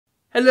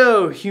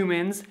Hello,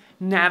 humans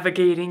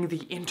navigating the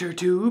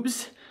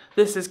intertubes.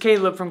 This is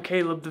Caleb from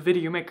Caleb the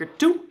Video Maker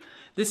 2.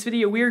 This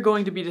video we are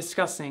going to be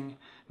discussing,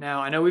 now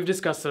I know we've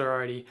discussed it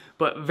already,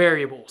 but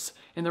variables.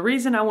 And the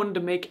reason I wanted to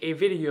make a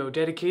video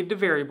dedicated to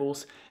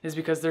variables is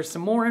because there's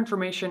some more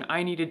information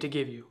I needed to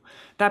give you.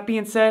 That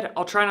being said,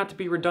 I'll try not to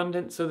be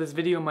redundant, so this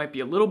video might be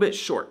a little bit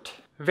short.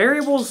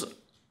 Variables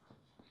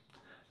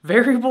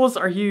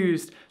are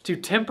used to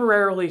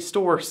temporarily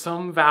store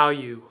some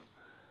value.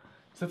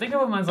 So think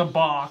of them as a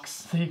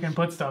box that you can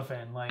put stuff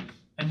in, like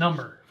a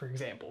number, for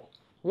example.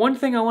 One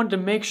thing I wanted to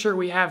make sure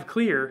we have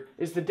clear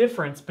is the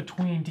difference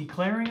between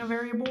declaring a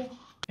variable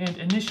and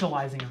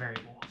initializing a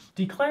variable.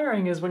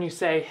 Declaring is when you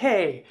say,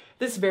 hey,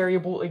 this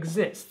variable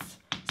exists,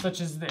 such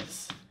as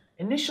this.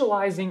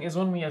 Initializing is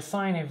when we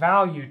assign a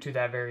value to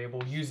that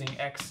variable using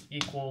x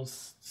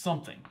equals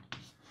something.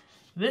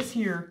 This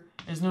here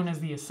is known as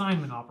the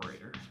assignment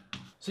operator.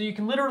 So you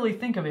can literally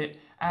think of it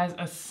as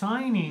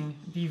assigning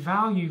the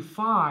value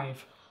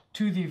 5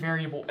 to the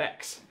variable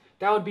x.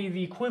 That would be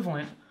the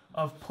equivalent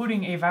of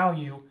putting a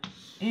value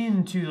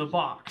into the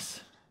box.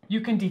 You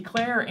can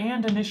declare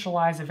and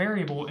initialize a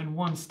variable in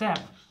one step,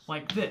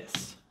 like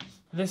this.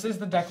 This is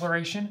the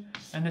declaration,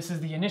 and this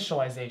is the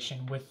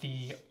initialization with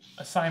the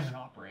assignment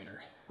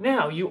operator.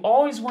 Now, you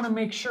always want to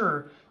make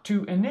sure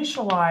to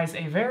initialize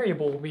a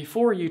variable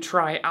before you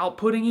try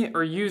outputting it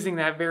or using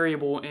that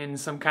variable in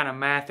some kind of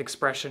math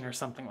expression or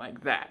something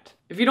like that.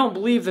 If you don't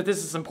believe that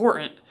this is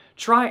important,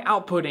 try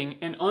outputting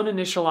an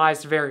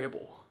uninitialized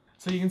variable.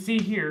 So you can see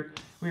here,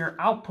 we are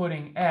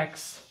outputting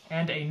x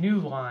and a new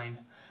line,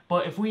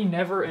 but if we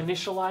never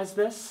initialize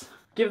this,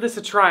 give this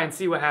a try and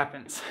see what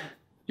happens.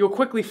 You'll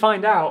quickly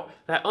find out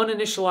that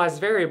uninitialized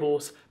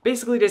variables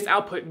basically just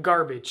output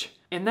garbage,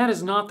 and that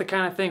is not the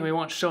kind of thing we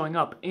want showing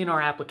up in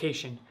our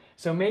application.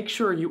 So make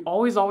sure you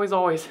always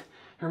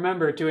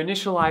remember to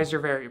initialize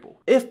your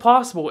variable. If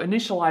possible,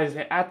 initialize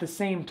it at the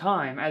same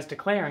time as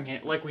declaring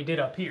it like we did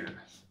up here.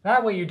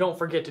 That way you don't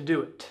forget to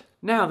do it.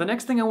 Now, the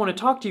next thing I want to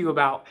talk to you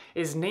about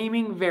is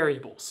naming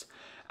variables.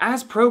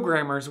 As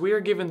programmers, we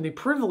are given the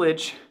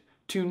privilege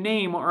to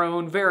name our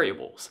own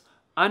variables.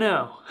 I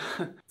know,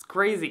 it's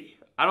crazy.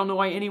 I don't know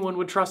why anyone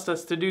would trust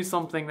us to do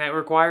something that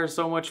requires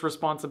so much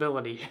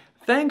responsibility.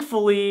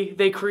 Thankfully,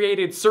 they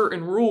created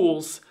certain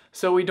rules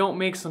so we don't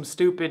make some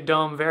stupid,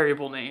 dumb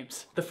variable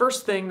names. The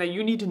first thing that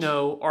you need to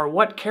know are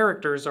what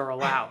characters are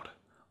allowed.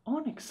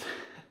 Onyx.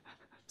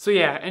 So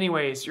yeah,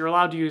 anyways, you're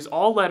allowed to use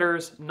all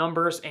letters,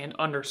 numbers, and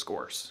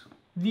underscores.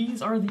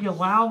 These are the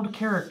allowed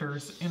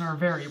characters in our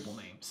variable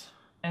names.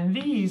 And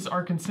these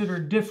are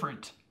considered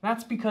different.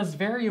 That's because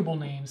variable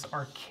names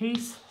are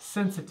case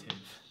sensitive.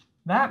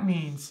 That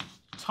means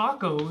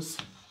tacos,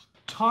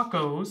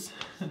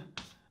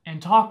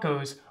 and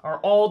tacos are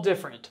all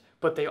different,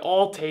 but they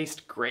all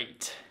taste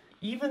great.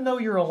 Even though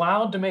you're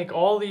allowed to make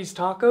all these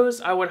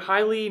tacos, I would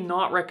highly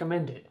not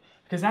recommend it,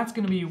 because that's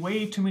going to be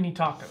way too many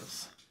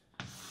tacos.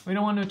 We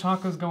don't want no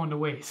tacos going to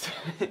waste.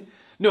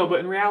 No, but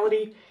in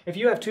reality, if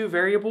you have two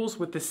variables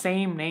with the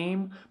same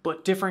name,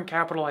 but different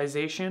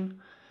capitalization,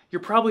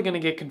 you're probably going to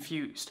get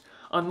confused.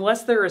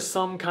 Unless there is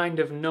some kind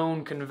of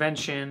known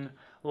convention,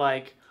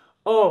 like,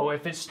 oh,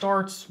 if it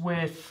starts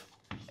with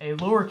a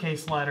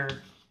lowercase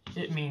letter,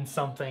 it means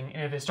something,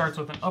 and if it starts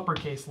with an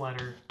uppercase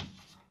letter,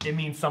 it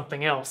means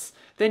something else.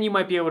 Then you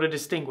might be able to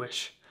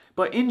distinguish.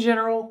 But in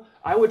general,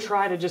 I would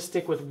try to just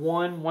stick with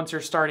one once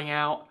you're starting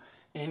out,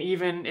 and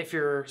even if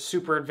you're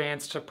super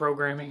advanced to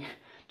programming,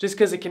 just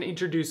because it can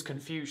introduce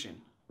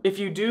confusion. If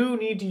you do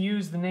need to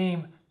use the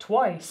name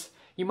twice,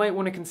 you might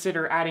want to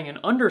consider adding an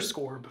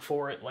underscore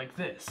before it like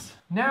this.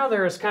 Now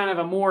there is kind of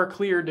a more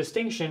clear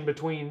distinction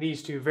between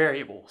these two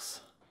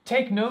variables.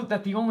 Take note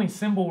that the only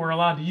symbol we're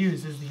allowed to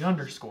use is the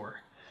underscore.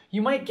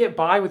 You might get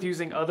by with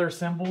using other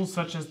symbols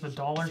such as the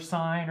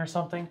 $sign or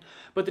something,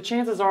 but the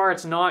chances are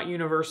it's not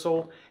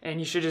universal and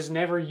you should just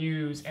never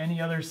use any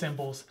other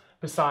symbols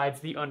besides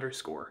the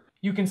underscore.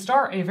 You can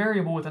start a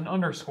variable with an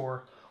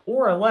underscore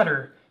or a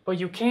letter, but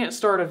you can't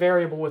start a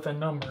variable with a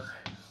number.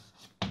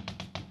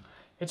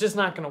 It's just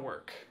not going to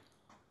work.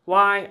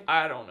 Why?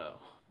 I don't know.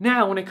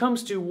 Now, when it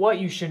comes to what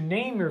you should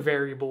name your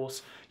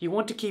variables, you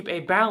want to keep a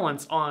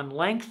balance on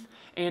length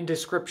and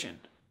description.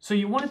 So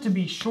you want it to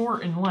be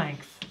short in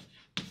length,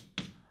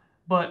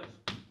 but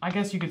I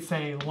guess you could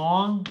say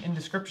long in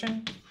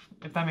description,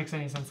 if that makes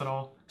any sense at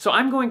all. So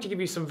I'm going to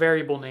give you some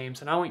variable names,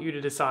 and I want you to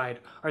decide,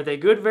 are they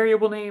good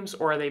variable names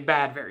or are they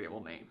bad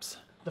variable names?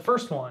 The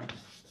first one,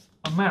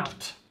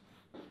 amount.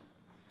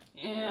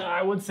 Yeah,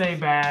 I would say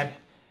bad.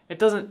 It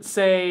doesn't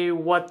say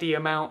what the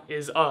amount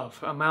is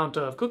of. Amount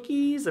of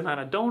cookies, amount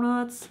of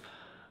donuts,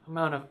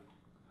 amount of,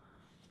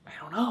 I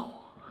don't know.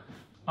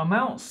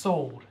 Amount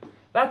sold.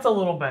 That's a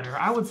little better.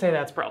 I would say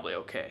that's probably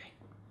okay.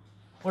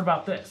 What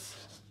about this?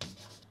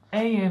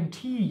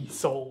 AMT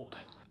sold.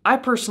 I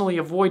personally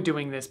avoid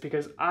doing this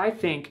because I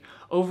think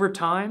over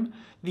time,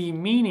 the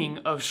meaning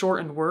of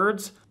shortened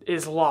words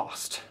is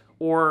lost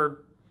or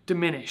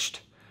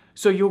diminished.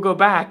 So you'll go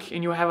back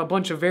and you'll have a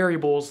bunch of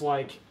variables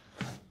like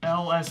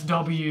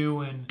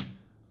LSW and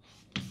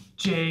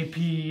J,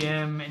 P,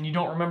 M, and you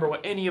don't remember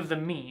what any of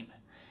them mean.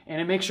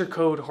 And it makes your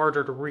code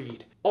harder to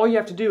read. All you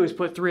have to do is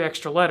put 3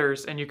 extra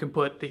letters and you can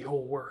put the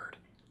whole word.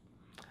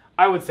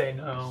 I would say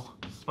no,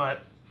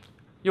 but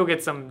you'll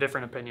get some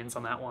different opinions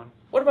on that one.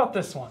 What about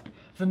this one?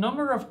 The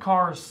number of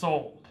cars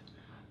sold.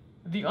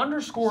 The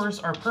underscores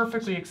are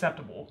perfectly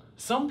acceptable.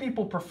 Some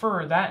people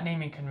prefer that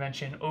naming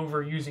convention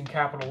over using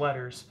capital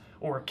letters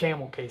or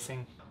camel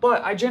casing.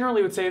 But I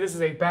generally would say this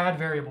is a bad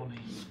variable name.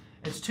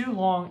 It's too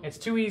long, it's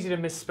too easy to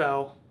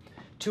misspell.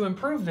 To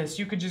improve this,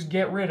 you could just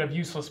get rid of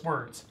useless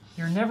words.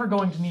 You're never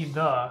going to need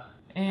the,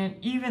 and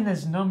even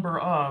this number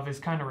of is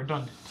kind of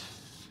redundant.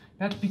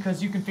 That's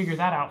because you can figure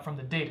that out from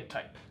the data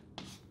type.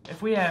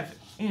 If we have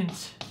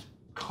int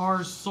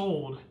cars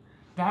sold,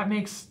 that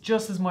makes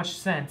just as much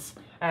sense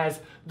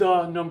as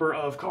the number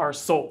of cars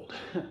sold.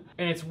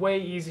 And it's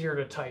way easier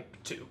to type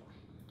too.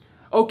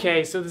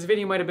 Okay, so this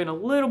video might have been a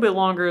little bit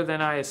longer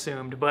than I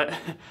assumed, but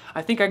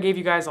I think I gave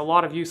you guys a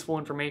lot of useful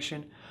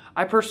information.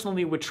 I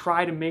personally would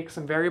try to make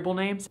some variable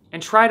names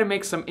and try to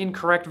make some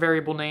incorrect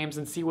variable names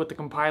and see what the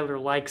compiler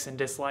likes and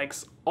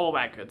dislikes, all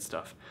that good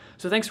stuff.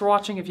 So thanks for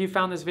watching. If you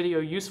found this video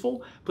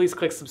useful, please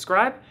click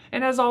subscribe.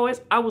 And as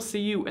always, I will see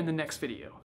you in the next video.